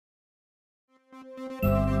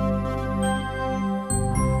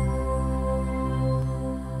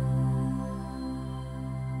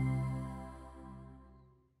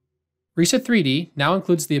RISA-3D now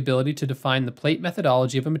includes the ability to define the plate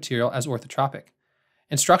methodology of a material as orthotropic.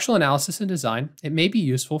 In structural analysis and design, it may be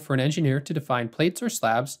useful for an engineer to define plates or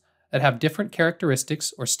slabs that have different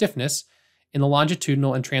characteristics or stiffness in the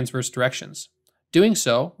longitudinal and transverse directions. Doing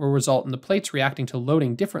so will result in the plates reacting to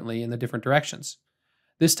loading differently in the different directions.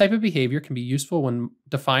 This type of behavior can be useful when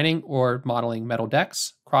defining or modeling metal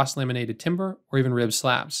decks, cross-laminated timber, or even rib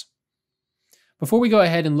slabs. Before we go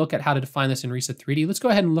ahead and look at how to define this in RISA-3D, let's go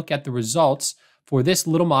ahead and look at the results for this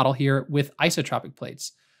little model here with isotropic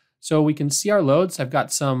plates. So we can see our loads. I've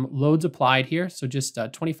got some loads applied here, so just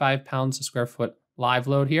 25 pounds a square foot live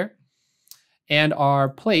load here. And our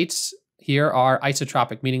plates here are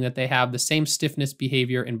isotropic, meaning that they have the same stiffness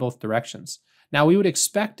behavior in both directions. Now we would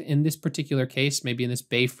expect in this particular case, maybe in this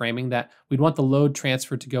bay framing, that we'd want the load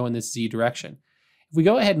transfer to go in this Z direction. If we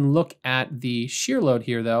go ahead and look at the shear load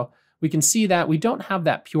here though, we can see that we don't have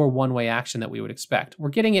that pure one-way action that we would expect. We're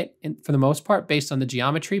getting it for the most part based on the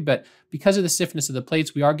geometry, but because of the stiffness of the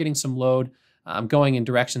plates, we are getting some load going in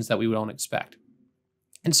directions that we don't expect.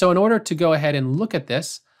 And so in order to go ahead and look at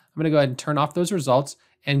this, I'm going to go ahead and turn off those results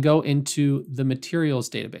and go into the materials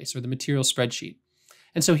database or the materials spreadsheet.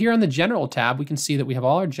 And so here on the general tab, we can see that we have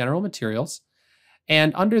all our general materials.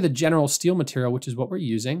 And under the general steel material, which is what we're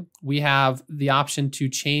using, we have the option to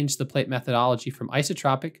change the plate methodology from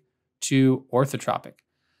isotropic to orthotropic.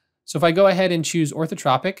 So if I go ahead and choose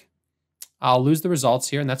orthotropic, I'll lose the results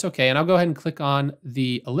here, and that's okay. And I'll go ahead and click on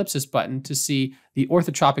the ellipsis button to see the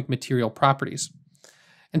orthotropic material properties.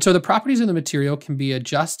 And so the properties of the material can be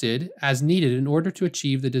adjusted as needed in order to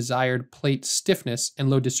achieve the desired plate stiffness and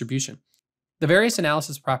load distribution. The various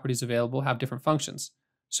analysis properties available have different functions.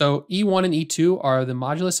 So E1 and E2 are the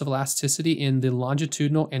modulus of elasticity in the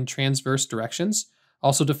longitudinal and transverse directions,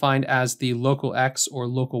 also defined as the local X or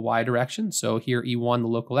local Y direction. So here E1, the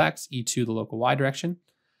local X, E2, the local Y direction.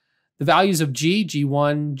 The values of G,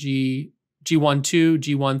 G1, G12,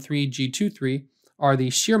 G13, G23 are the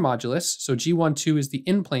shear modulus. So G12 is the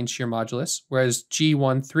in-plane shear modulus, whereas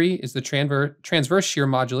G13 is the transverse shear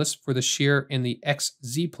modulus for the shear in the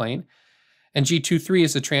XZ plane. And G23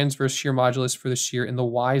 is the transverse shear modulus for the shear in the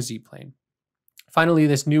YZ plane. Finally,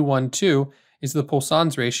 this new one, too, is the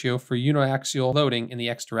Poisson's ratio for uniaxial loading in the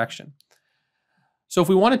X direction. So if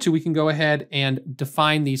we wanted to, we can go ahead and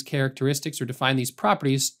define these characteristics or define these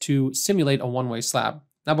properties to simulate a one-way slab.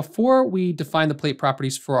 Now, before we define the plate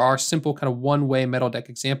properties for our simple kind of one-way metal deck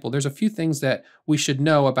example, there's a few things that we should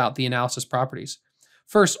know about the analysis properties.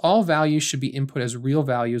 First, all values should be input as real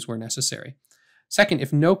values where necessary. Second,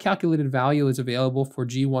 if no calculated value is available for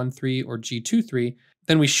G13 or G23,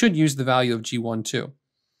 then we should use the value of G12.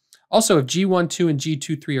 Also, if G12 and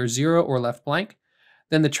G23 are 0 or left blank,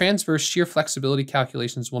 then the transverse shear flexibility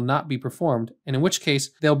calculations will not be performed, and in which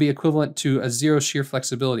case they'll be equivalent to a 0 shear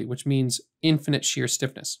flexibility, which means infinite shear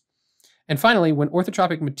stiffness. And finally, when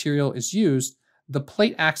orthotropic material is used, the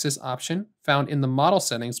plate axis option found in the model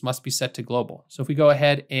settings must be set to global. So if we go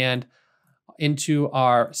ahead and into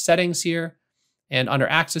our settings here, and under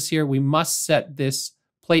axis here, we must set this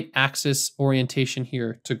plate axis orientation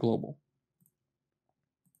here to global.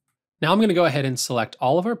 Now I'm going to go ahead and select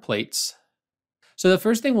all of our plates. So the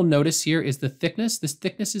first thing we'll notice here is the thickness. This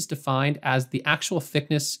thickness is defined as the actual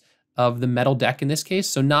thickness of the metal deck in this case.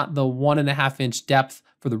 So not the 1.5 inch depth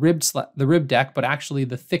for the rib deck, but actually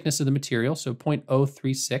the thickness of the material, so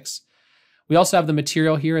 0.036. We also have the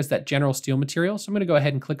material here as that general steel material. So I'm going to go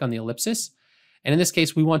ahead and click on the ellipsis. And in this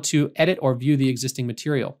case, we want to edit or view the existing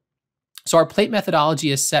material. So our plate methodology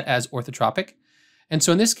is set as orthotropic. And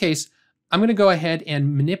so in this case, I'm going to go ahead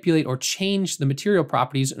and manipulate or change the material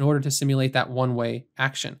properties in order to simulate that one-way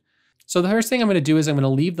action. So the first thing I'm going to do is I'm going to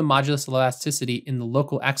leave the modulus of elasticity in the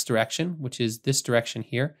local X direction, which is this direction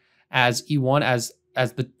here, as E1 as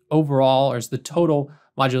the overall or as the total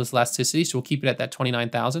modulus elasticity. So we'll keep it at that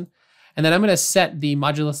 29,000. And then I'm going to set the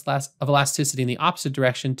modulus of elasticity in the opposite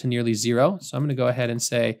direction to nearly 0. So I'm going to go ahead and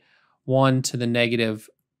say 1 to the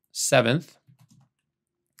 -7th.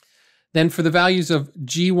 Then for the values of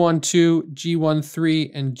G12,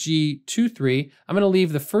 G13, and G23, I'm going to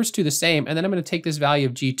leave the first two the same, and then I'm going to take this value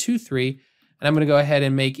of G23, and I'm going to go ahead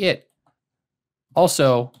and make it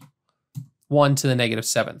also 1 to the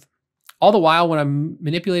 -7th. All the while, when I'm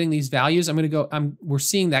manipulating these values, we're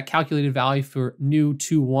seeing that calculated value for new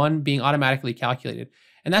 2.1 being automatically calculated.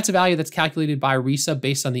 And that's a value that's calculated by RISA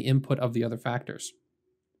based on the input of the other factors.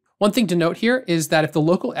 One thing to note here is that if the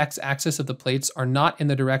local X-axis of the plates are not in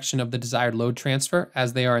the direction of the desired load transfer,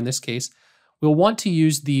 as they are in this case, we'll want to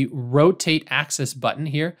use the rotate axis button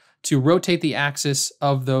here to rotate the axis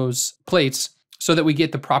of those plates so that we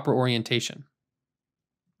get the proper orientation.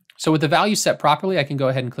 So with the value set properly, I can go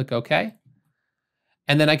ahead and click OK.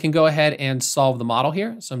 And then I can go ahead and solve the model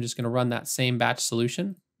here. So I'm just going to run that same batch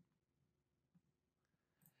solution.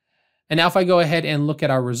 And now if I go ahead and look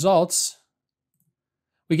at our results,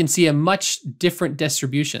 we can see a much different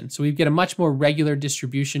distribution. So we get a much more regular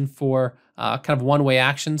distribution for kind of one-way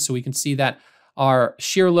action. So we can see that our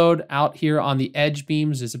shear load out here on the edge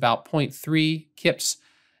beams is about 0.3 kips,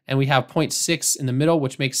 and we have 0.6 in the middle,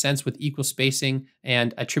 which makes sense with equal spacing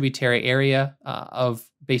and a tributary area of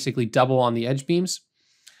basically double on the edge beams.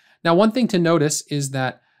 Now, one thing to notice is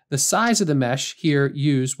that the size of the mesh here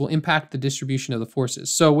used will impact the distribution of the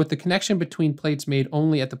forces. So with the connection between plates made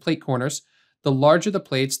only at the plate corners, the larger the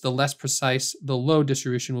plates, the less precise the load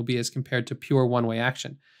distribution will be as compared to pure one-way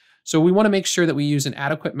action. So we want to make sure that we use an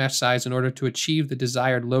adequate mesh size in order to achieve the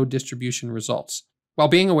desired load distribution results, while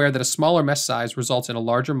being aware that a smaller mesh size results in a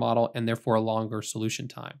larger model and therefore a longer solution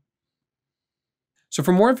time. So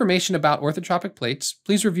for more information about orthotropic plates,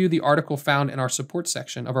 please review the article found in our support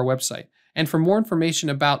section of our website. And for more information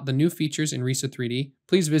about the new features in RISA-3D,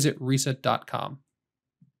 please visit risa.com.